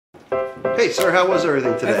Hey, sir, how was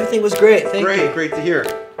everything today? Everything was great, thank you. Great to hear.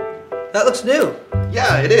 That looks new.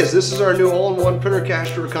 Yeah, it is. This is our new all-in-one printer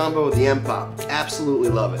cash drawer combo with the M-Pop. Absolutely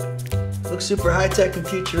love it. Looks super high-tech and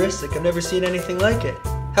futuristic. I've never seen anything like it.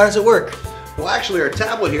 How does it work? Well, actually, our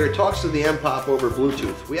tablet here talks to the M-Pop over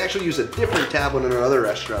Bluetooth. We actually use a different tablet in our other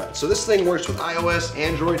restaurant. So this thing works with iOS,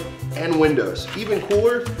 Android, and Windows. Even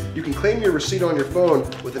cooler, you can claim your receipt on your phone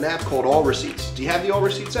with an app called All Receipts. Do you have the All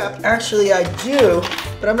Receipts app? Actually, I do,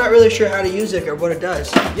 but I'm not really sure how to use it or what it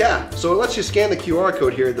does. Yeah, so it lets you scan the QR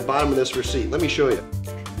code here at the bottom of this receipt. Let me show you.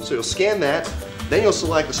 So you'll scan that, then you'll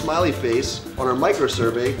select a smiley face on our micro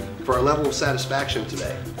survey for our level of satisfaction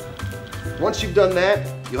today. Once you've done that,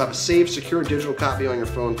 you'll have a saved, secure digital copy on your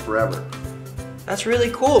phone forever. That's really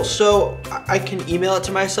cool. So I can email it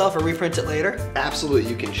to myself or reprint it later? Absolutely.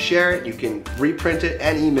 You can share it, you can reprint it,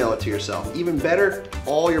 and email it to yourself. Even better,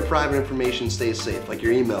 all your private information stays safe, like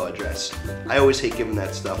your email address. I always hate giving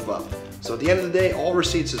that stuff up. So at the end of the day, All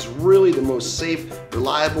Receipts is really the most safe,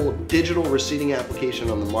 reliable, digital receipting application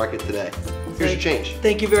on the market today. Here's your change.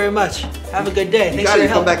 Thank you very much. Have a good day. You Thanks got for it. your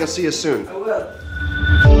help. Come back and see us soon. I will.